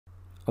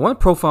I want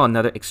to profile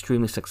another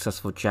extremely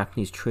successful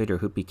Japanese trader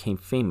who became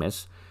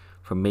famous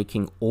for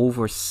making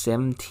over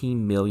 $17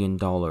 million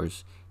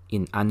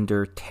in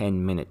under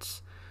 10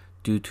 minutes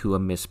due to a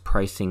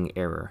mispricing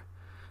error.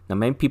 Now,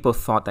 many people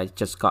thought that he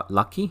just got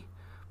lucky,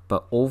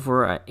 but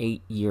over an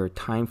 8-year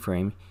time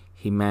frame,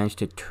 he managed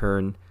to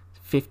turn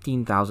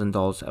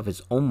 $15,000 of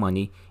his own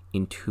money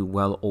into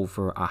well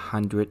over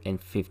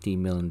 $150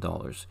 million.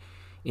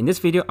 In this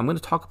video, I'm going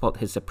to talk about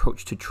his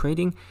approach to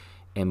trading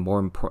and more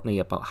importantly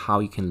about how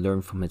you can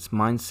learn from his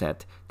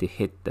mindset to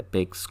hit the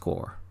big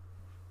score.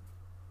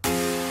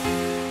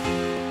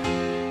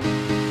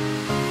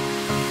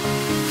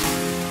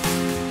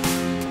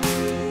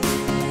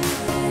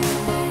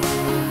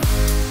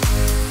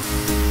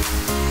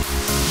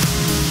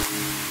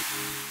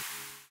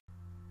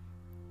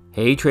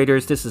 Hey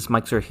traders, this is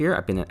Mike Sir here.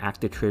 I've been an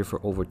active trader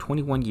for over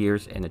 21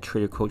 years and a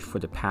trader coach for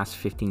the past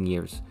 15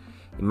 years.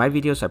 In my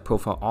videos, I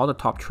profile all the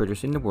top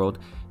traders in the world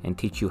and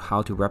teach you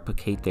how to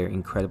replicate their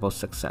incredible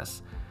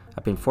success.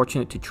 I've been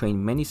fortunate to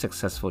train many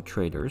successful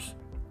traders.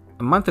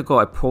 A month ago,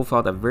 I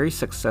profiled a very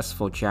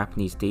successful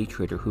Japanese day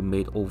trader who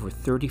made over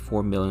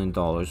 $34 million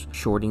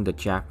shorting the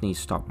Japanese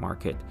stock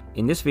market.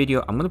 In this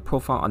video, I'm going to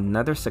profile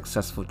another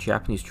successful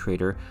Japanese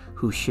trader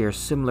who shares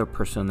similar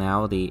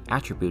personality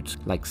attributes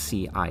like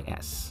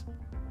CIS.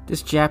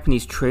 This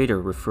Japanese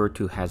trader, referred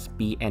to as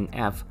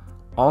BNF,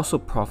 also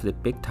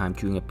profited big time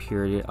during a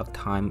period of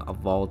time of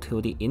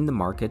volatility in the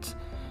markets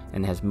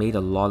and has made a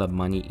lot of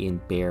money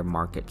in bear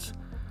markets.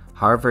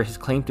 However, his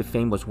claim to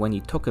fame was when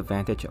he took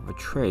advantage of a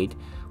trade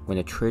when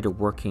a trader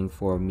working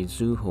for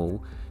Mizuho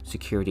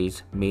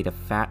Securities made a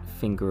fat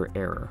finger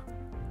error.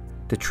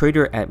 The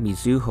trader at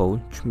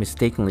Mizuho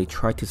mistakenly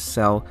tried to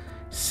sell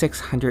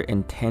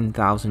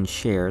 610,000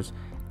 shares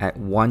at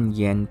 1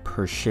 yen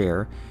per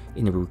share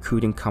in a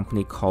recruiting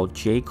company called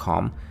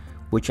JCOM,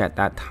 which at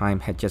that time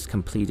had just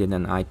completed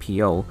an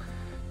IPO.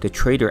 The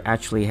trader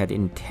actually had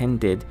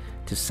intended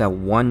to sell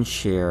 1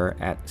 share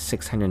at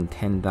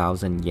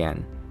 610,000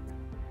 yen.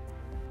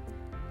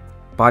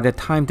 By the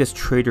time this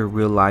trader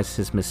realized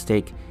his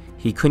mistake,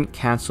 he couldn't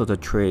cancel the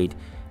trade,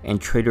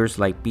 and traders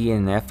like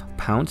BNF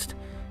pounced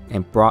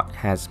and bought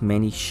as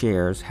many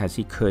shares as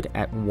he could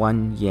at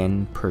 1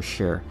 yen per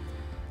share.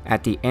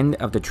 At the end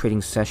of the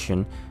trading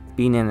session,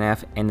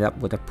 BNF ended up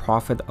with a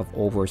profit of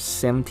over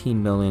 $17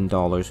 million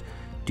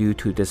due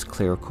to this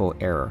clerical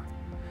error.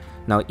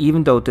 Now,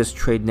 even though this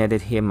trade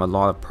netted him a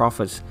lot of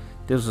profits,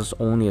 this was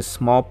only a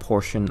small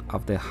portion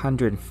of the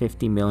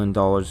 $150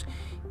 million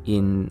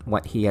in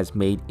what he has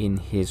made in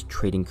his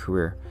trading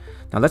career.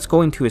 Now let's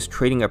go into his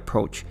trading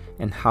approach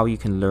and how you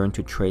can learn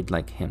to trade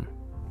like him.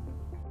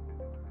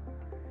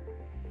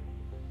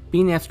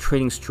 BNF's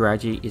trading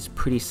strategy is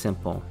pretty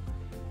simple.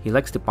 He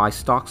likes to buy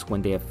stocks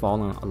when they have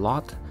fallen a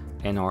lot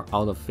and are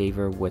out of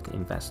favor with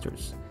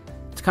investors.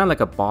 It's kind of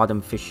like a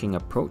bottom fishing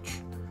approach,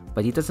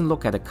 but he doesn't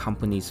look at a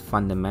company's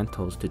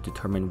fundamentals to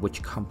determine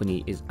which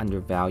company is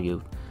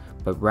undervalued,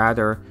 but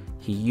rather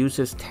he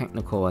uses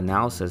technical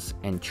analysis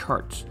and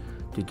charts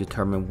to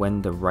determine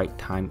when the right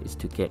time is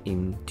to get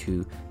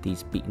into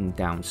these beaten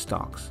down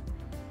stocks.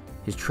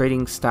 His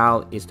trading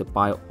style is to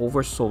buy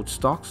oversold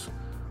stocks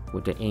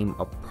with the aim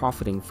of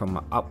profiting from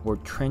an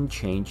upward trend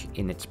change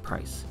in its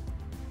price.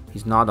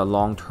 He's not a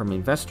long-term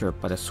investor,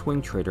 but a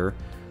swing trader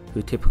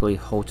who typically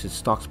holds his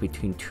stocks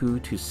between 2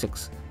 to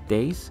 6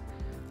 days.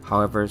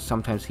 However,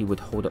 sometimes he would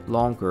hold it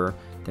longer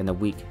than a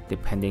week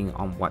depending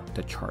on what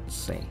the charts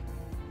say.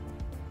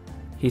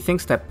 He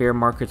thinks that bear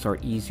markets are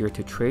easier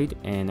to trade,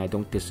 and I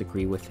don't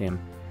disagree with him.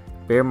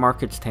 Bear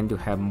markets tend to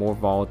have more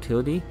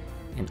volatility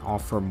and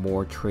offer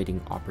more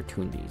trading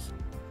opportunities.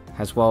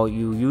 As well,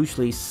 you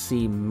usually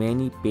see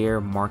many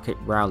bear market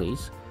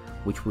rallies,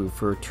 which we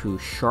refer to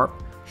sharp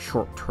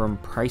short-term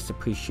price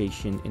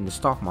appreciation in the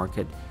stock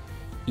market,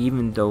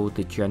 even though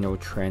the general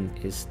trend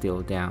is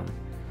still down.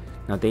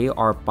 Now, they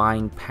are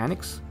buying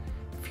panics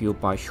fueled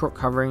by short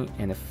covering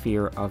and a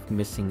fear of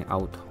missing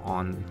out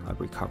on a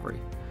recovery.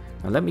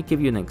 Now let me give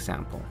you an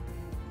example.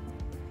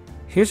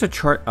 Here's a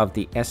chart of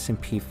the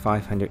S&P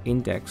 500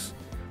 index,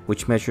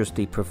 which measures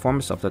the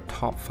performance of the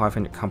top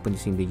 500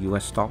 companies in the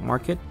US stock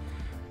market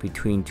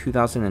between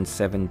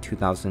 2007 and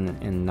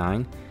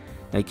 2009.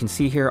 Now you can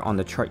see here on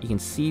the chart, you can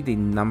see the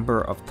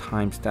number of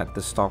times that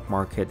the stock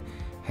market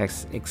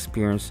has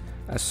experienced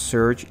a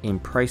surge in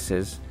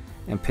prices,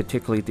 and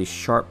particularly the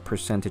sharp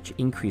percentage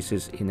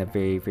increases in a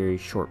very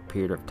short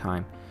period of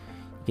time.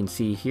 You can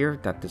see here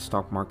that the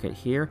stock market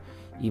here,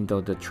 even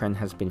though the trend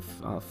has been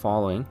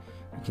falling,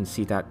 you can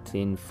see that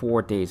in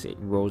 4 days it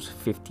rose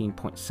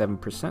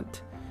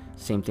 15.7%.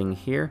 Same thing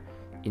here,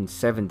 in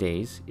 7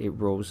 days it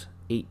rose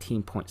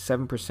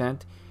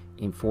 18.7%.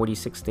 In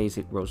 46 days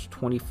it rose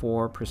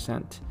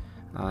 24%.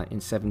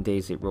 In 7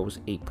 days it rose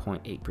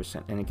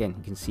 8.8%. And again,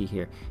 you can see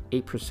here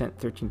 8%,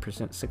 13%,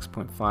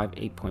 6.5,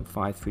 8.5,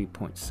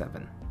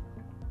 3.7.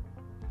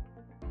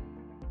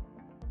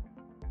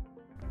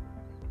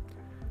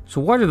 So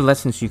what are the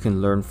lessons you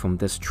can learn from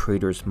this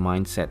trader's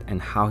mindset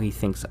and how he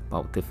thinks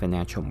about the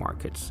financial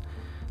markets?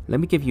 Let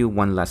me give you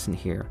one lesson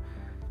here.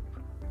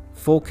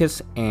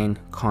 Focus and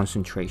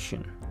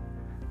concentration.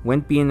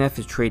 When BNF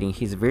is trading,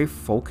 he's very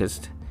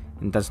focused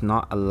and does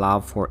not allow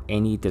for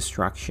any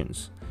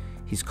distractions.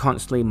 He's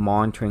constantly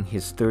monitoring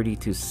his 30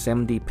 to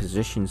 70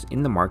 positions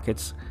in the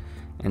markets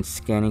and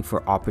scanning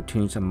for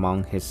opportunities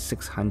among his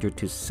 600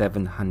 to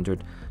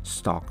 700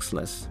 stocks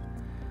list.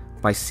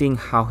 By seeing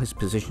how his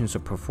positions are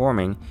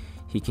performing,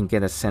 he can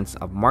get a sense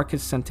of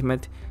market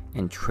sentiment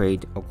and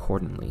trade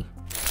accordingly.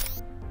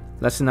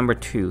 Lesson number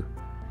 2,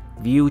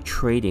 view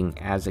trading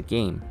as a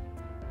game.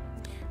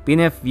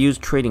 BNF views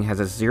trading as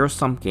a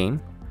zero-sum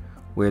game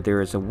where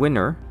there is a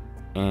winner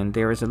and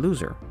there is a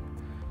loser.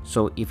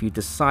 So if you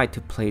decide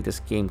to play this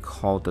game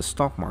called the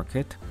stock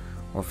market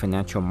or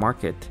financial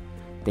market,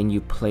 then you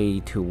play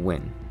to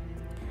win.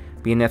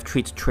 BNF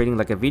treats trading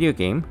like a video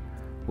game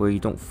where you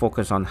don't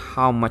focus on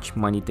how much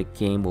money the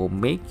game will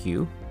make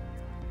you,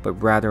 but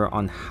rather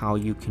on how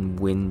you can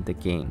win the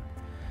game.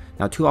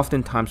 Now, too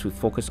often times we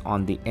focus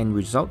on the end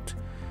result,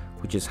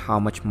 which is how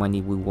much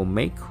money we will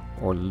make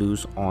or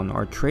lose on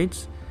our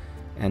trades,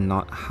 and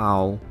not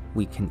how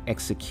we can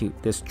execute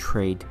this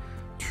trade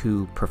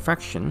to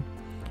perfection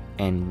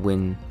and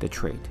win the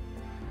trade.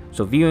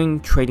 So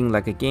viewing trading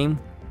like a game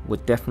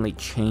would definitely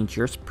change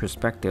your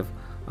perspective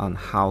on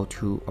how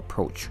to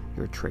approach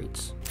your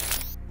trades.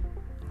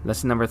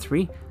 Lesson number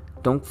 3,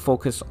 don't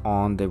focus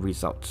on the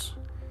results.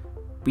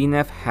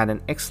 BNF had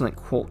an excellent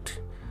quote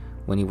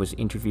when he was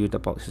interviewed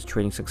about his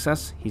trading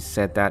success. He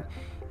said that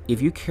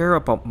if you care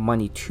about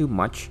money too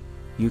much,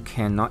 you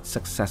cannot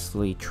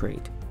successfully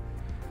trade.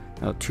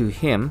 Now, to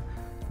him,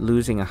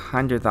 losing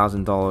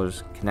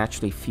 $100,000 can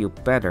actually feel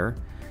better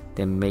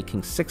than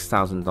making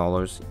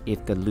 $6,000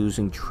 if the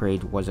losing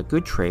trade was a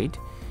good trade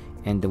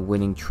and the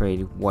winning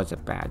trade was a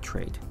bad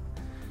trade.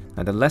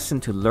 Now, the lesson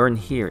to learn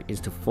here is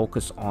to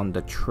focus on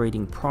the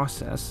trading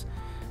process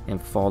and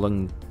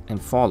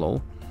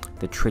follow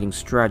the trading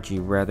strategy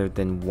rather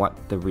than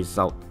what the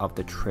result of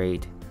the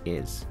trade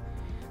is.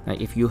 Now,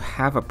 if you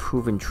have a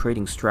proven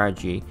trading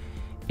strategy,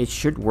 it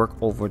should work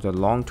over the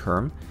long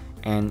term,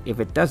 and if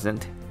it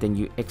doesn't, then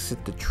you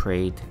exit the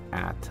trade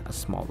at a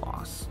small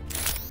loss.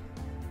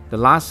 The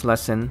last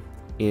lesson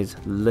is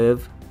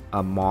live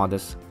a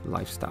modest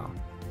lifestyle.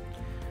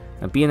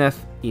 Now, BNF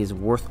is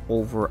worth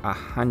over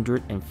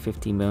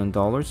 $150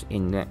 million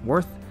in net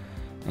worth,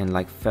 and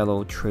like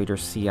fellow trader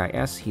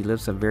CIS, he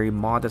lives a very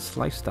modest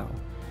lifestyle.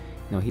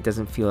 Now, he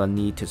doesn't feel a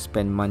need to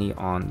spend money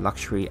on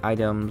luxury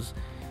items,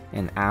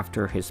 and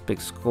after his big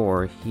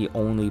score, he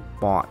only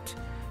bought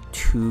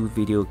 2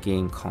 video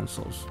game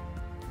consoles.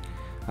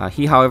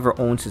 He, however,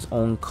 owns his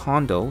own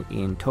condo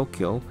in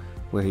Tokyo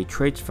where he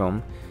trades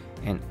from,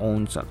 and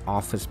owns an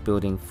office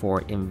building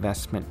for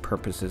investment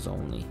purposes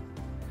only.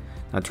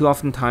 Now, too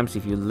often times,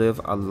 if you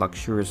live a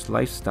luxurious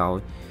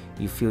lifestyle,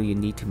 you feel you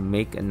need to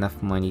make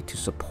enough money to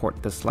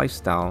support this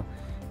lifestyle,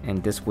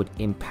 and this would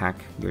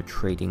impact your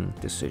trading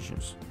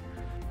decisions.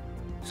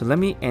 So let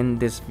me end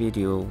this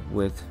video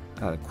with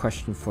a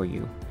question for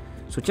you.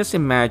 So just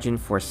imagine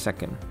for a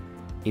second,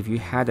 if you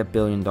had $1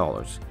 billion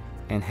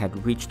and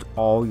had reached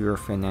all your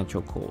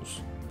financial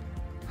goals,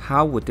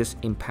 how would this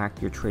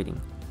impact your trading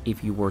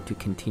if you were to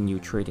continue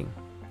trading?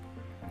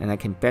 And I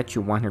can bet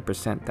you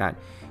 100% that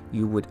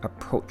you would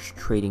approach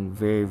trading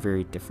very,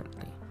 very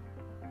differently.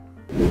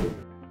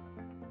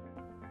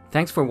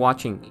 Thanks for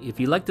watching. If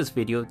you like this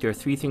video, there are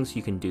 3 things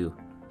you can do.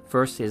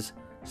 First is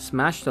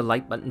smash the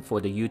like button for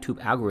the YouTube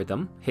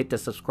algorithm, hit the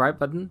subscribe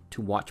button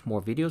to watch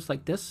more videos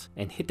like this,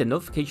 and hit the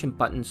notification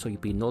button so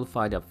you'll be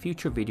notified of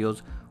future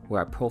videos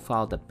where I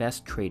profile the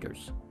best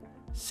traders.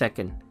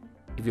 Second,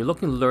 if you're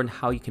looking to learn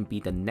how you can be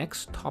the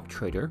next top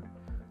trader,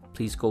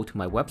 please go to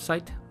my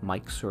website,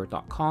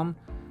 mikesir.com,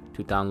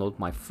 to download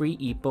my free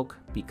ebook,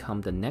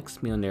 Become the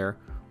Next Millionaire,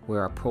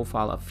 where I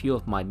profile a few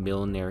of my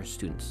millionaire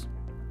students.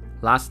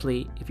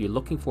 Lastly, if you're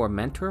looking for a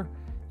mentor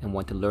and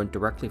want to learn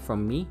directly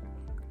from me,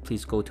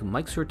 please go to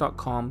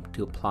mikesir.com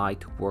to apply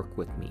to work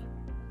with me.